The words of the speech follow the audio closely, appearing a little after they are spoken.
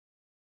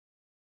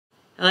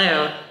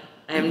Hello,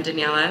 I'm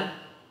Daniella.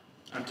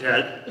 I'm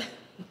Ted.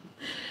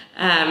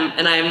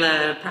 And I'm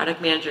the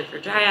product manager for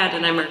Dryad,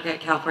 and I work at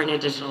California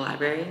Digital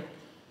Library.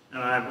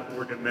 And I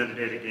work at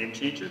Metadata Game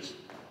Changers.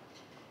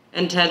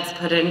 And Ted's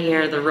put in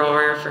here the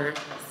roar for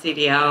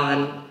CDL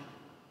and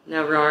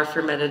no roar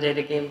for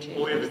metadata game changers.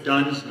 Well, we have a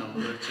DUNS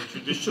number. It's a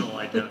traditional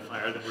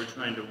identifier that we're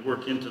trying to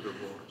work into the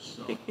roars.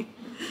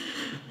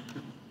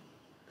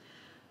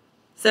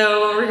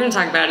 So what we're going to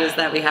talk about is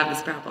that we have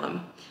this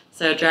problem.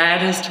 So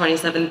Dryad has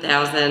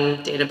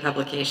 27,000 data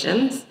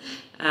publications,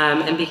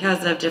 and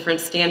because of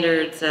different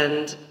standards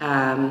and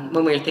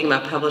when we were thinking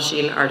about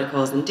publishing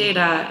articles and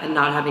data and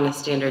not having a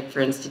standard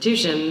for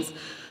institutions,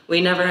 we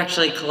never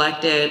actually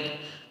collected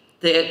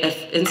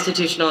the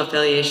institutional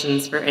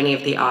affiliations for any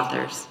of the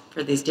authors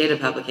for these data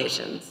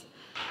publications.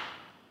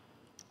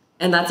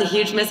 And that's a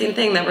huge missing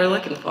thing that we're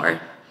looking for.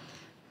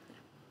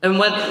 And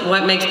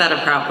what makes that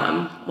a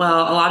problem?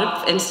 Well, a lot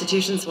of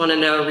institutions want to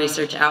know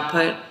research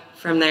output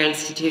from their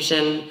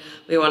institution.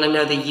 We want to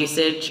know the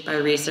usage by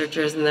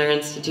researchers in their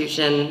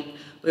institution.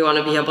 We want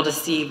to be able to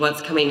see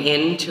what's coming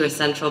in to a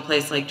central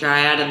place like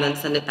Dryad and then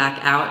send it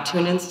back out to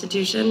an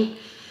institution.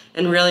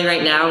 And really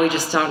right now, we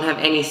just don't have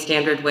any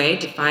standard way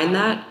to find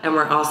that, and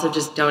we're also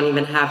just don't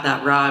even have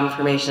that raw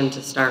information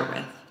to start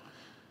with.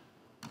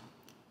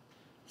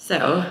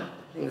 So,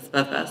 I think it's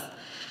both of us.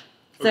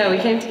 So we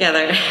came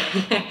together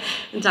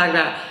and talked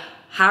about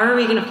how are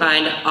we going to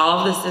find all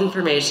of this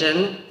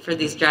information for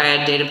these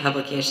Dryad data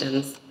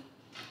publications.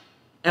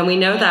 And we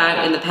know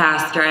that in the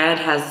past, Dryad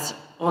has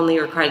only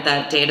required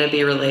that data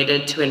be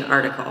related to an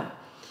article.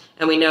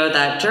 And we know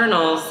that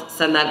journals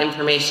send that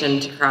information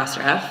to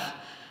Crossref.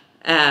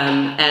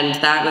 And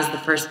that was the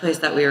first place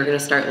that we were going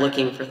to start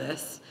looking for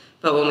this.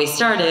 But when we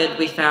started,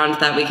 we found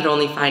that we could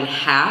only find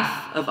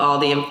half of all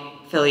the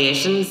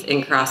affiliations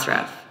in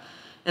Crossref.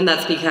 And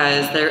that's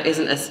because there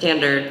isn't a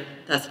standard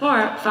thus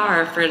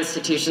far for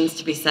institutions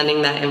to be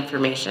sending that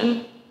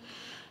information.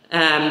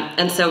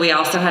 And so we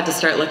also had to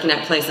start looking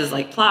at places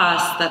like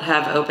PLOS that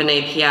have open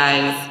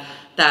APIs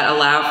that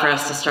allow for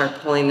us to start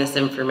pulling this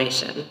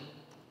information.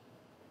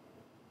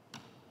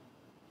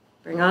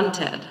 Bring on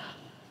Ted.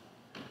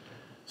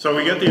 So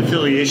we get the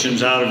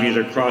affiliations out of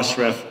either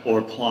Crossref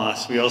or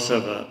PLOS. We also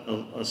have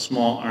a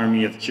small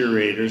army of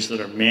curators that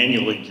are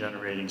manually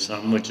generating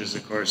some, which is,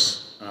 of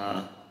course,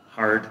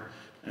 hard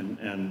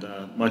and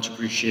much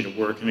appreciated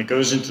work. And it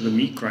goes into the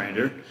meat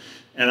grinder,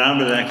 and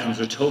out of that comes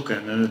a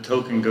token, and the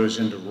token goes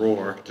into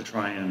ROAR to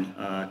try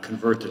and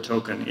convert the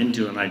token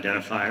into an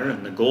identifier.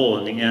 And the goal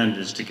in the end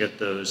is to get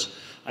those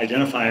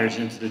identifiers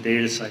into the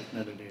DataCite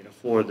metadata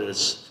for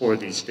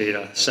these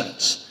data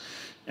sets.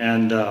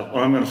 And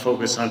what I'm going to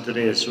focus on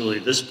today is really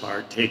this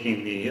part,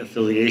 taking the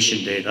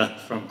affiliation data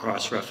from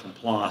Crossref and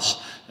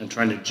PLOS and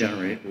trying to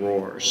generate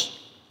ROARs.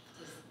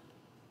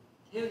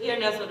 Who here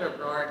knows what a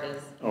ROAR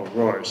is? Oh,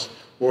 ROARs.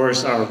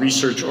 ROARs are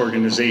Research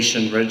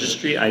Organization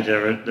Registry.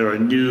 They're a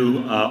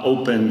new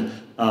open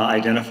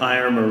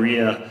identifier.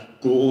 Maria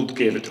Gould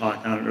gave a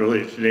talk on it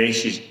earlier today.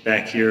 She's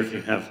back here if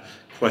you have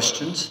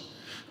questions.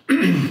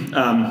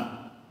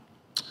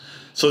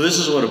 So this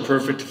is what a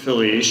perfect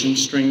affiliation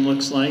string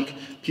looks like.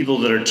 People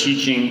that are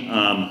teaching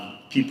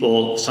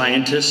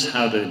scientists,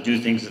 how to do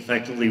things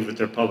effectively with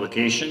their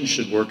publication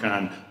should work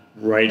on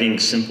writing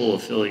simple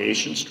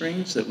affiliation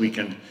strings that we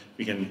can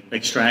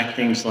extract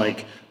things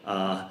like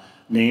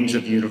names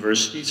of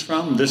universities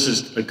from. This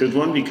is a good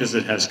one because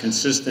it has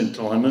consistent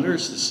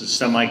delimiters. This is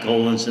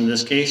semicolons in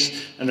this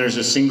case, and there's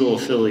a single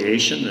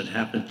affiliation that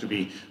happens to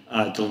be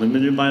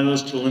delimited by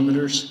those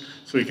delimiters.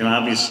 So we can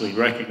obviously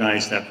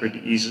recognize that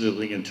pretty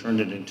easily and turn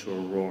it into a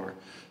ROAR.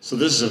 So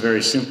this is a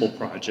very simple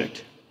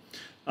project.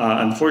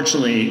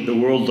 Unfortunately, the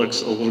world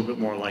looks a little bit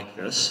more like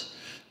this.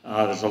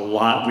 There's a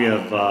lot. We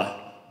have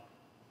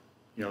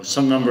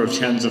some number of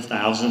tens of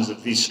thousands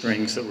of these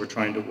strings that we're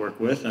trying to work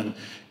with,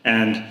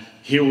 and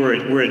here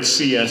we're at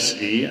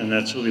CSV, and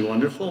that's really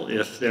wonderful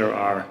if there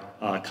are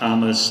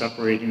commas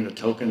separating the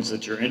tokens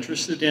that you're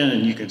interested in,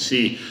 and you can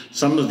see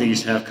some of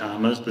these have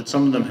commas, but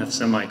some of them have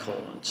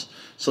semicolons.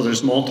 So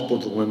there's multiple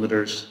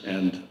delimiters,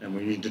 and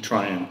we need to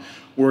try and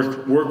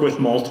work with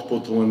multiple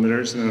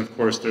delimiters, and then of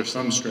course there's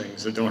some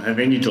strings that don't have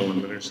any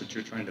delimiters that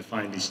you're trying to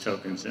find these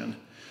tokens in.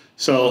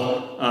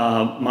 So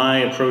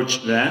my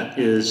approach to that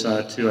is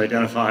to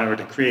identify or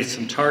to create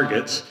some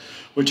targets,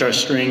 which are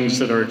strings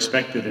that are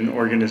expected in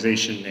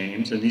organization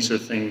names, and these are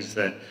things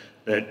that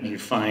you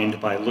find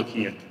by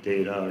looking at the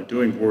data or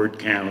doing word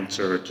counts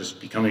or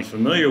just becoming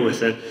familiar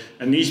with it,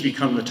 and these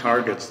become the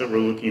targets that we're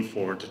looking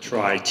for to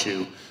try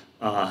to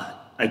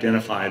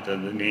identify the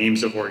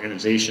names of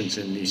organizations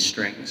in these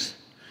strings.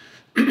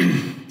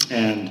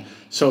 And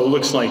so it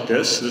looks like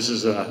this. This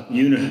is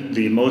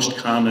the most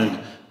common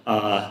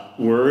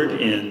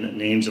word in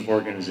names of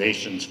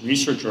organizations.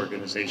 Research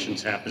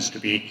organizations happens to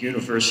be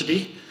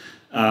university.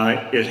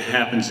 It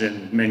happens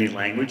in many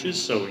languages,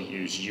 so we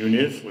use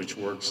UNIV, which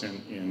works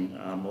in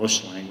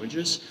most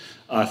languages.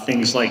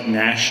 Things like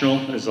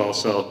national is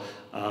also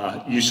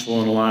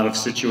useful in a lot of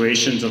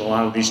situations, and a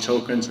lot of these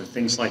tokens are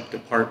things like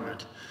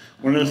department.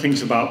 One of the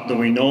things that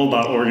we know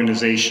about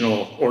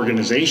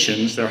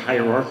organizations, they're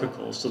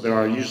hierarchical. So there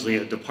are usually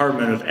a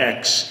department of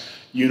X,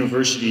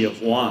 university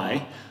of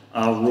Y.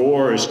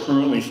 ROAR is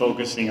currently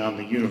focusing on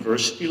the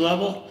university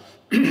level,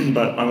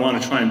 but I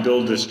want to try and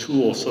build this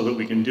tool so that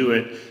we can do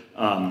it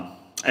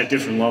at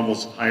different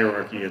levels of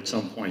hierarchy at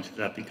some point if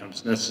that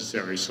becomes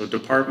necessary. So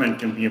department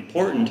can be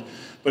important,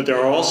 but there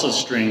are also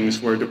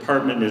strings where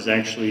department is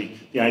actually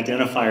the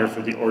identifier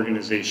for the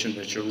organization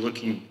that you're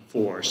looking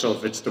for. So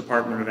if it's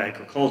Department of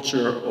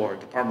Agriculture or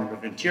Department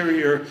of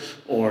Interior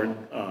or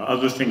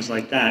other things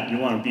like that, you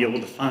want to be able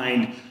to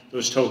find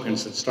those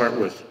tokens that start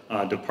with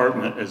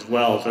department as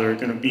well that are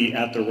going to be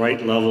at the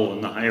right level in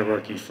the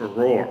hierarchy for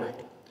ROAR.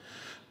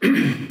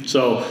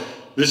 So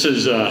this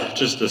is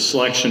just a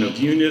selection of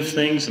UNIV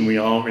things, and we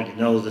already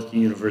know that the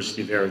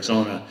University of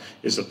Arizona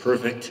is a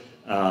perfect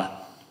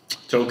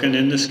token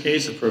in this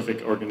case, a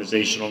perfect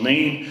organizational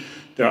name.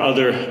 There are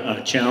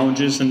other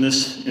challenges in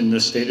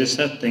this data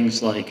set,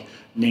 things like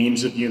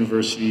names of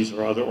universities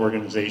or other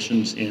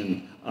organizations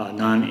in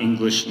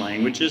non-English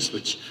languages,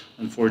 which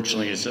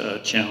unfortunately is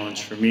a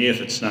challenge for me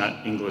if it's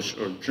not English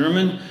or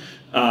German.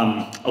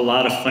 A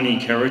lot of funny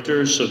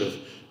characters sort of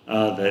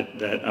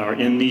that are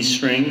in these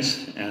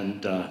strings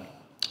and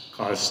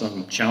cause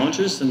some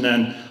challenges, and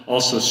then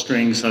also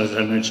strings, as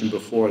I mentioned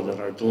before, that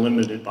are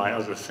delimited by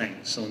other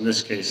things. So in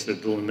this case, they're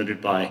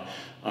delimited by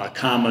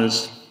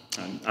commas.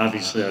 And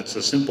obviously, that's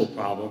a simple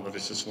problem, but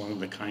it's just one of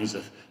the kinds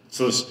of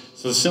so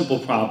simple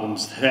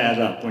problems that add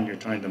up when you're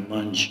trying to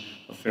munge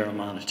a fair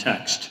amount of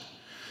text.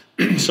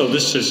 So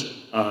this just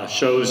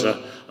shows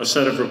a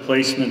set of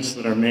replacements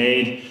that are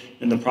made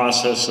in the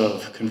process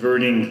of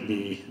converting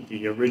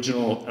the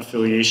original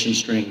affiliation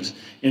strings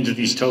into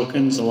these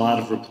tokens. A lot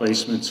of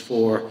replacements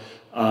for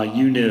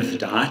univ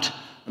dot.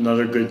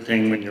 Another good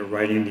thing when you're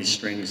writing these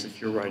strings,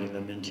 if you're writing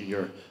them into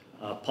your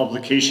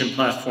publication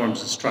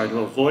platforms, is try to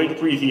avoid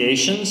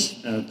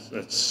abbreviations.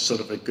 That's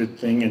sort of a good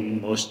thing in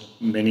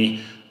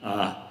many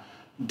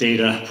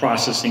data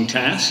processing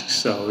tasks.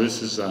 So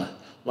this is a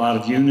lot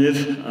of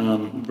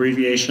univ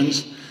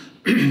abbreviations.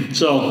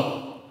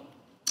 So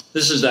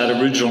this is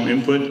that original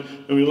input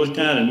that we looked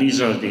at, and these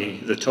are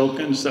the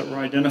tokens that were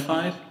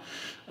identified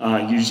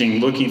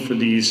looking for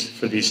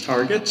these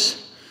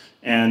targets.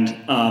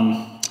 And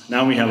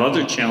now we have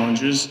other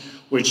challenges,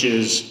 which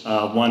is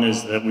one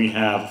is that we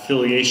have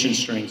affiliation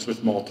strings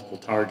with multiple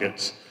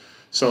targets.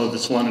 So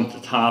this one at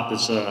the top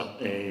is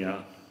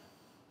a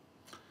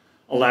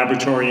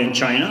laboratory in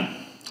China.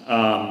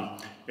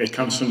 It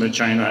comes from the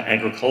China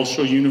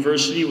Agricultural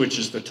University, which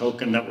is the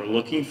token that we're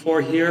looking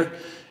for here.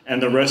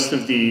 And the rest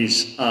of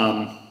these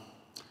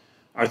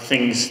are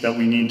things that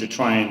we need to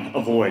try and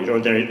avoid, or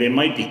they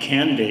might be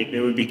candidate. They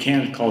would be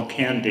called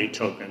candidate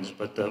tokens,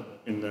 but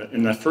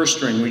in the first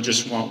string we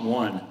just want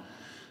one.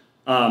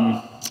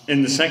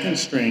 In the second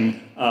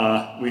string,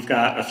 we've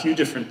got a few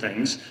different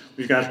things.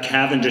 We've got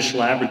Cavendish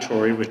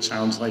Laboratory, which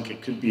sounds like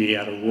it could be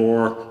at a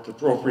ROAR, the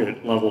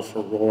appropriate level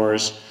for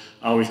ROARs.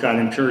 We've got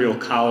Imperial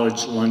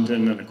College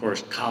London, and of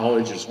course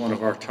college is one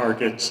of our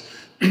targets.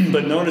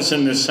 But notice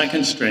in this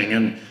second string,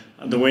 and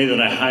the way that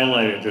I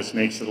highlighted this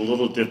makes it a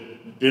little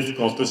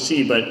difficult to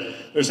see, but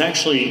there's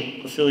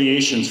actually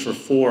affiliations for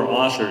 4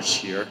 authors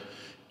here,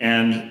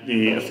 and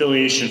the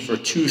affiliation for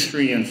 2,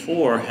 3, and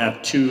 4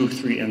 have 2,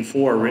 3, and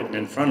 4 written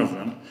in front of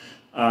them.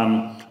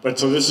 But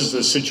so this is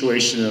a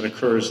situation that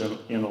occurs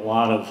in a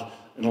lot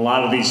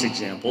of these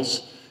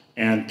examples,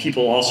 and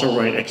people also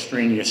write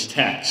extraneous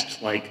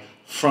text, like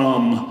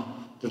from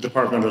the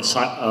Department of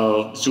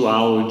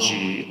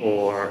Zoology,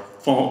 or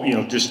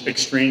just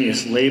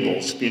extraneous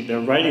labels. They're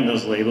writing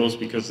those labels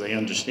because they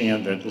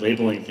understand that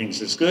labeling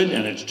things is good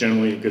and it's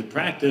generally a good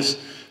practice,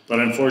 but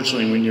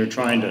unfortunately when you're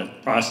trying to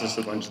process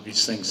a bunch of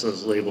these things,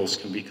 those labels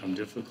can become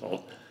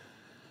difficult.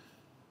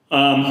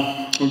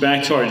 We're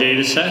back to our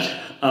data set.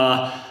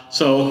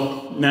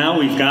 So now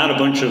we've got a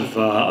bunch of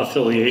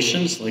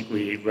affiliations like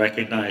we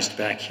recognized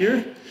back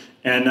here,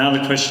 and now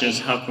the question is,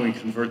 how can we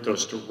convert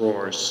those to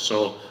ROARs?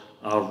 So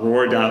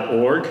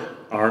roar.org,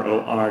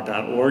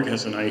 ROR.org,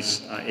 has a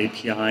nice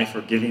API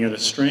for giving it a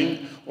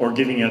string or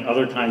giving it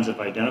other kinds of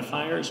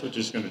identifiers, which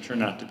is going to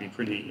turn out to be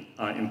pretty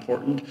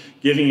important,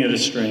 giving it a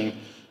string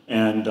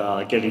and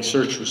getting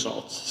search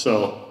results.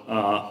 So,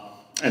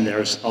 and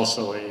there's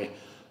also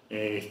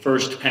a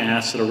first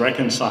pass at a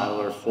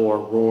reconciler for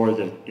ROAR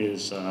that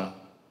is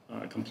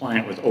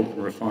compliant with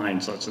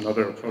OpenRefine, so it's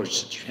another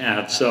approach that you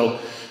have. So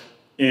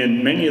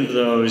in many of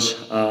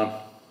those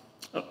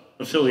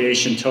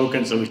affiliation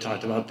tokens that we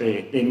talked about,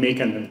 they make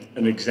an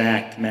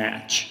exact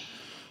match.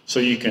 So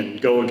you can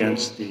go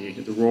against the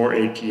ROAR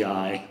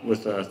API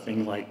with a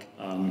thing like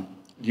the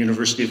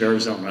University of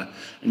Arizona,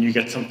 and you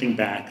get something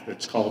back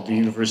that's called the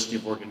University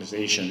of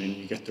Organization, and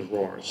you get the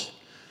ROARs.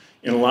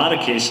 In a lot of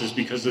cases,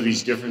 because of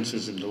these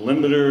differences in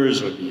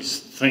delimiters or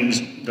these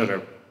things that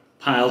are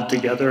piled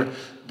together,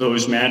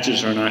 those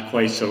matches are not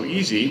quite so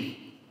easy.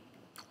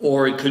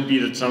 Or it could be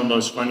that some of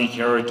those funny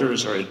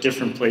characters are at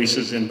different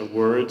places in the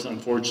words.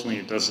 Unfortunately,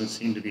 it doesn't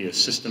seem to be a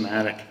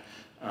systematic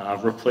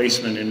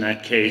replacement in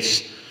that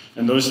case.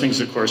 And those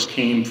things, of course,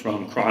 came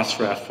from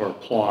Crossref or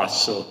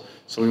PLOS,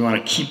 so we want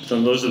to keep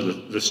them. Those are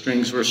the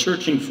strings we're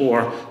searching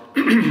for.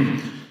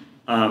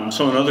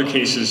 So in other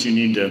cases, you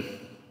need to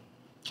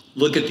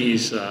look at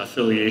these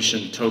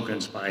affiliation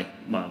tokens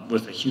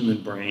with a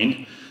human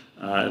brain,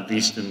 at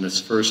least in this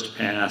first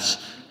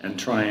pass, and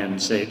try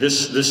and say,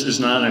 this is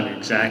not an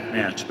exact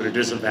match, but it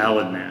is a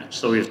valid match.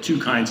 So we have two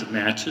kinds of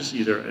matches,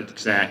 either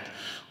exact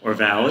or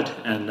valid,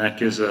 and that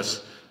gives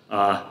us,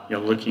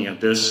 looking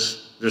at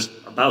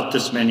about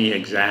this many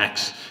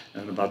exacts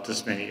and about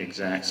this many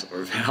exacts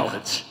or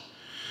valids.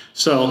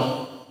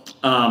 So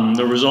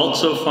the results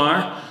so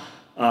far,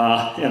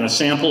 in a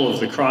sample of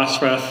the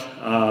Crossref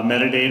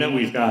metadata,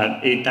 we've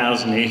got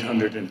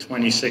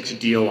 8,826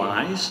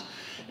 DOIs.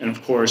 And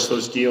of course,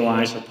 those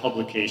DOIs are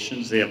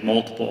publications. They have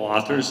multiple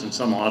authors, and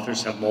some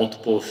authors have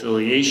multiple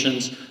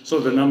affiliations. So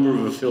the number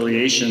of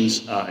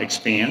affiliations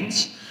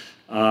expands.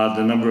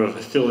 The number of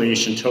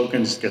affiliation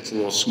tokens gets a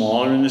little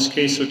smaller in this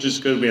case, which is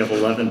good. We have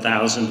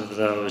 11,000 of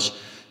those,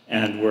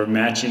 and we're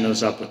matching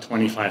those up with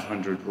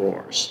 2,500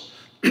 roars.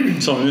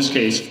 So in this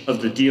case, of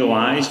the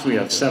DOIs, we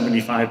have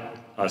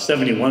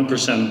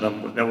 71% of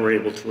them that we're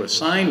able to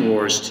assign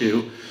roars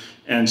to,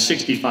 and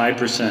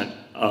 65%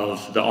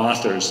 of the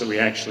authors that we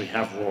actually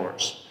have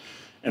roars.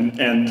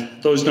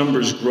 And those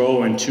numbers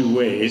grow in two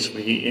ways.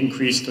 We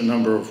increase the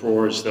number of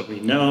roars that we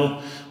know,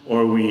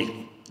 or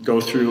we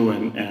go through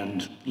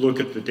and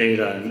look at the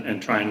data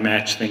and try and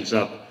match things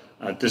up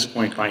at this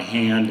point by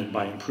hand and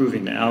by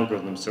improving the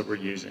algorithms that we're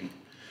using.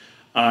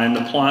 In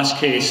the PLOS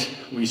case,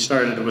 we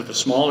started with a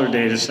smaller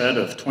data set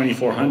of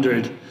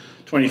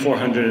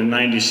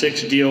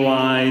 2,496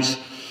 DOIs,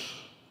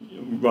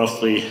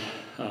 roughly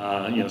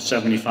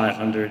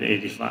 7,500,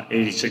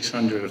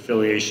 8,600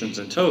 affiliations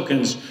and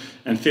tokens,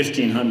 and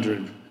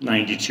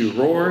 1,592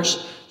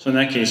 roars. So in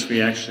that case,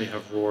 we actually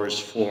have roars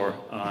for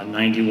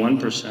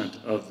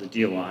 91% of the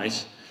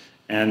DOIs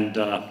and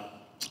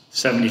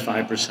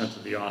 75%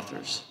 of the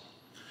authors.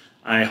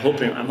 I'm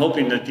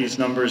hoping that these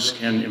numbers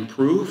can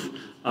improve.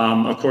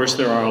 Of course,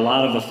 there are a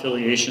lot of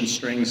affiliation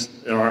strings.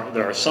 There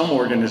are some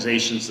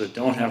organizations that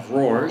don't have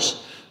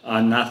roars,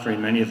 not very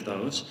many of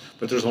those,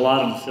 but there's a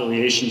lot of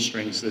affiliation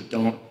strings that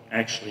don't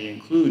actually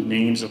include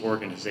names of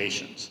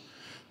organizations.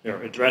 There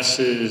are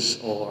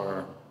addresses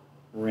or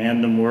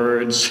random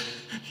words.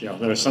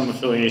 There are some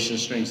affiliation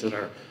strings that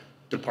are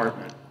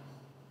department.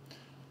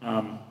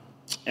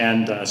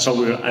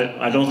 So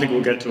I don't think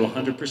we'll get to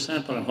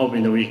 100%, but I'm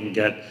hoping that we can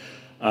get,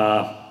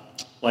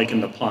 like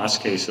in the PLOS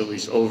case, at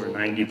least over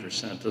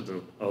 90%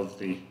 of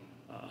the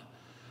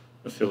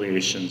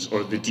affiliations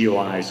or the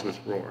DOIs with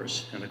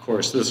roars. And of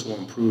course, this will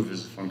improve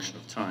as a function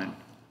of time.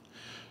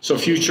 So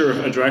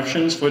future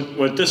directions,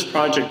 what this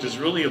project is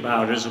really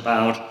about is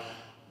about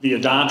the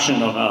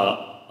adoption of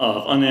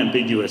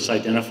unambiguous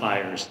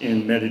identifiers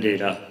in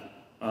metadata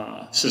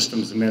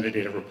systems and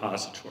metadata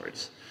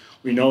repositories.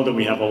 We know that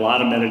we have a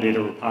lot of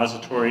metadata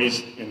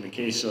repositories. In the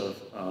case of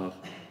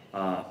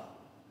the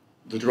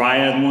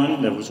Dryad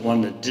one, that was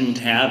one that didn't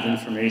have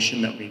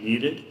information that we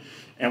needed.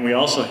 And we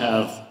also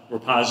have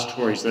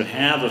repositories that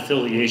have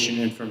affiliation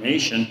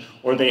information,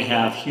 or they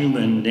have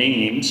human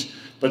names,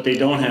 but they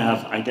don't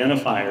have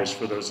identifiers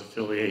for those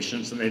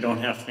affiliations, and they don't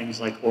have things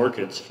like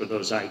ORCIDs for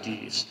those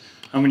IDs.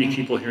 How many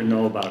people here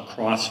know about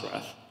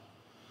Crossref?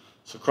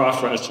 So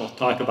Crossref, I'll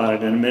talk about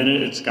it in a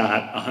minute. It's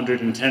got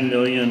 110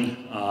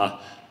 million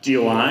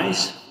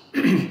DOIs.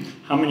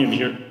 How many of you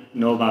here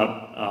know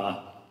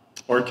about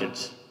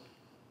ORCIDs?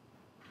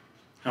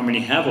 How many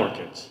have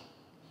ORCIDs?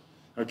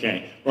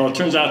 Okay, well, it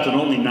turns out that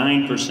only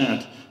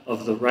 9%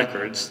 of the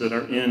records that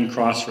are in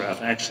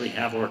Crossref actually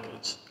have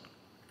ORCIDs.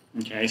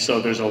 Okay, so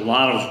there's a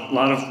lot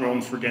of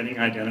room for getting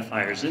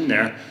identifiers in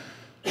there.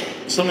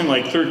 Something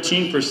like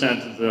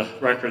 13% of the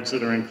records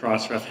that are in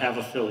Crossref have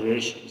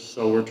affiliations.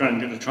 So we're going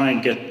to try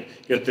and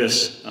get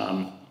this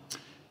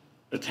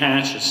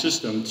attach a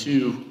system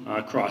to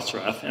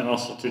Crossref and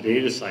also to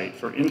DataCite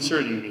for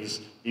inserting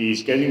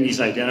getting these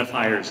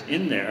identifiers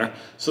in there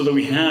so that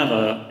we have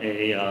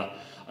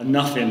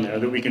enough in there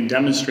that we can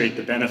demonstrate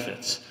the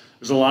benefits.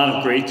 There's a lot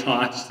of great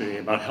talks today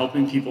about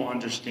helping people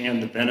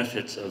understand the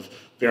benefits of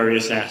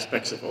various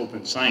aspects of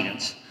open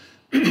science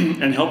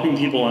and helping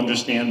people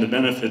understand the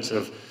benefits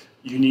of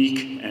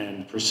unique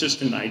and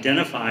persistent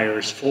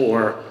identifiers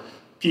for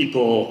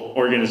people,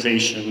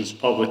 organizations,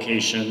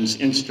 publications,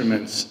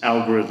 instruments,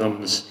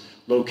 algorithms,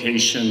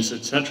 locations,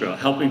 etc.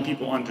 Helping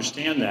people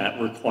understand that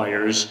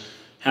requires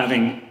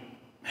having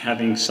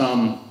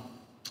some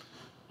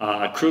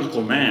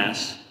critical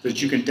mass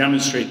that you can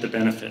demonstrate the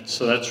benefits.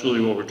 So that's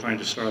really what we're trying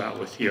to start out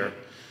with here.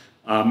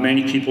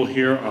 Many people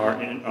here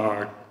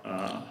are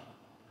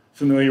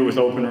familiar with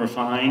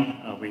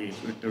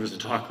OpenRefine. There was a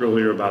talk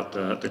earlier about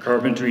the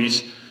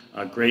carpentries.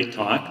 A great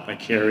talk by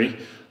Carrie.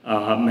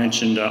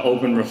 Mentioned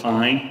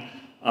OpenRefine.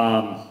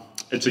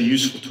 It's a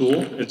useful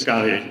tool. It's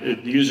got the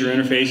user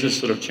interface is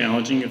sort of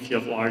challenging if you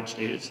have large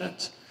data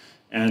sets.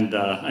 And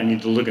I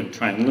need to look and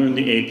try and learn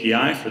the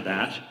API for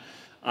that.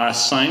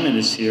 Simon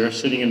is here,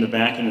 sitting in the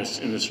back in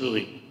this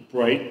really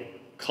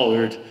bright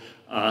colored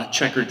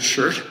checkered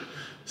shirt.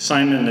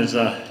 Simon is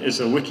a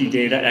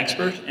Wikidata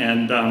expert,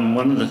 and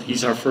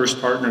he's our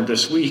first partner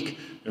this week.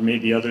 There may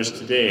be others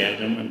today.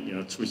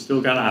 We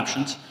still got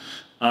options.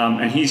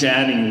 And he's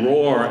adding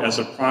ROAR as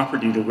a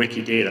property to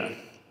Wikidata.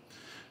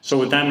 So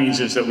what that means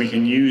is that we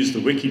can use the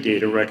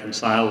Wikidata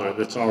reconciler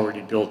that's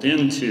already built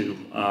into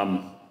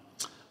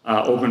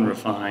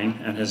OpenRefine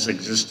and has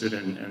existed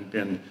and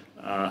been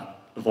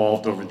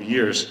evolved over the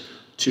years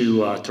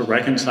to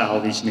reconcile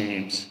these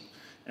names.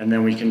 And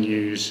then we can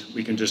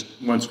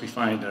just, once we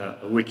find a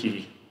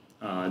wiki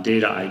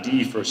data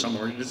ID for some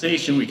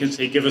organization, we can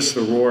say, give us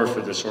the ROAR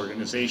for this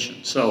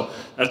organization. So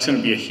that's going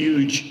to be a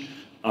huge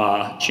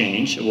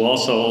change. It will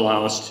also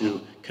allow us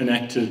to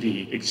connect to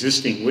the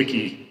existing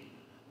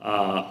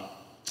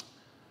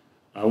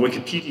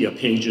Wikipedia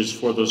pages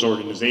for those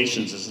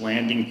organizations as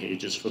landing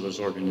pages for those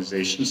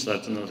organizations. So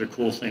that's another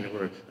cool thing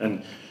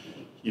that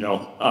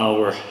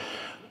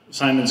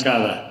Simon's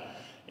got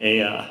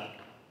a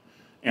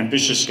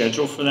ambitious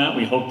schedule for that.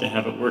 We hope to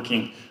have it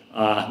working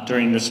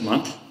during this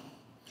month,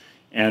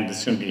 and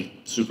it's going to be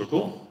super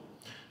cool.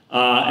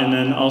 And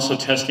then also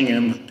testing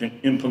and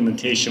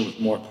implementation with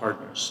more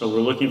partners. So we're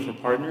looking for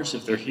partners.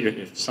 If they're here,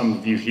 if some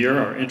of you here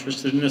are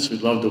interested in this,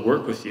 we'd love to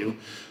work with you.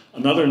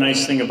 Another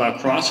nice thing about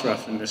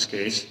Crossref in this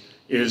case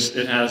is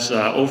it has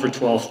over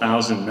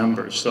 12,000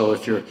 members. So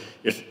if you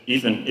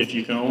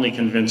can only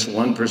convince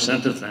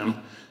 1% of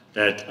them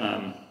that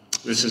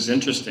this is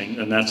interesting,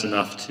 then that's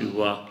enough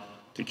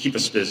to keep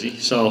us busy.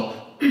 So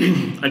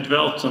I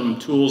developed some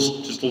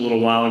tools just a little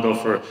while ago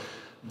for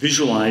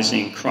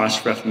visualizing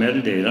Crossref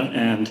metadata,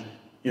 and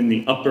in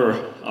the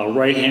upper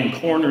right-hand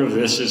corner of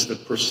this is the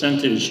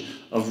percentage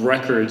of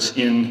records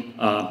in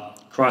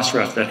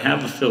Crossref that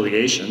have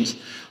affiliations.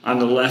 On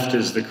the left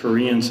is the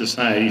Korean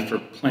Society for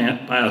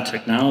Plant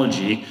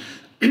Biotechnology,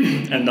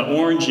 and the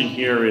orange in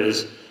here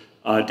is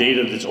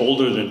data that's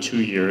older than 2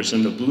 years,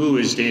 and the blue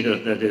is data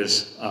that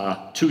is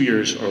 2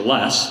 years or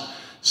less.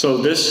 So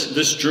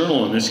this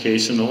journal, in this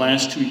case, in the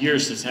last 2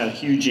 years, has had a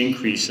huge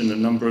increase in the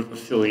number of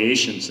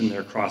affiliations in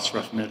their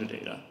Crossref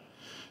metadata.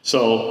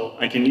 So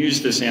I can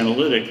use this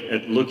analytic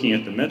at looking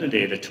at the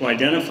metadata to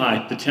identify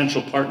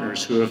potential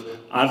partners who have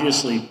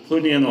obviously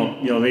put in,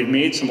 they've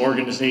made some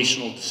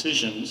organizational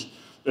decisions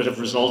that have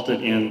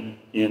resulted in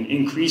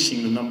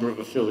increasing the number of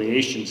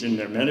affiliations in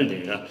their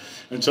metadata.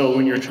 And so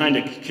when you're trying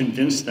to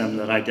convince them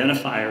that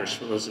identifiers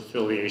for those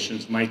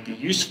affiliations might be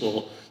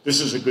useful,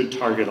 this is a good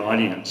target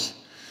audience.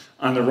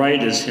 On the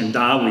right is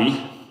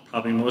Hindawi.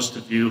 Probably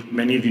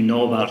many of you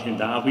know about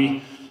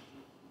Hindawi.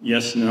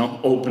 Yes, no,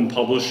 open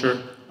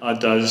publisher,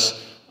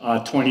 does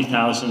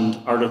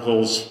 20,000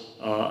 articles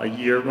a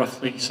year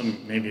roughly. I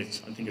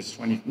think it's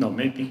 20, no,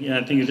 maybe, yeah,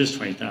 I think it is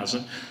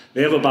 20,000.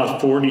 They have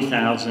about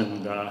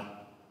 40,000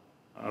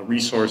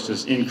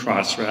 resources in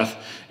Crossref,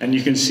 and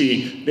you can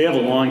see they have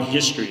a long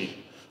history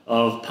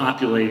of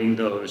populating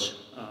those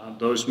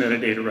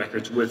metadata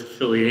records with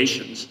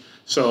affiliations.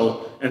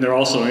 So, and they're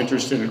also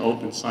interested in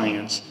open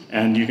science,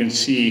 and you can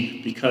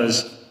see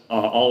because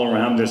all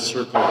around this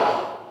circle,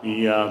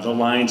 the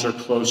lines are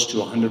close to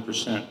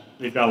 100%.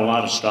 They've got a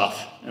lot of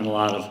stuff and a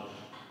lot of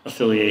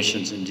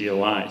affiliations and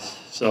DOIs.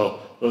 So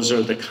those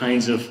are the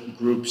kinds of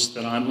groups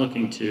that I'm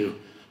looking to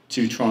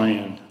try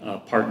and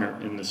partner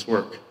in this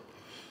work.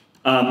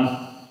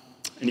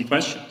 Any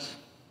questions?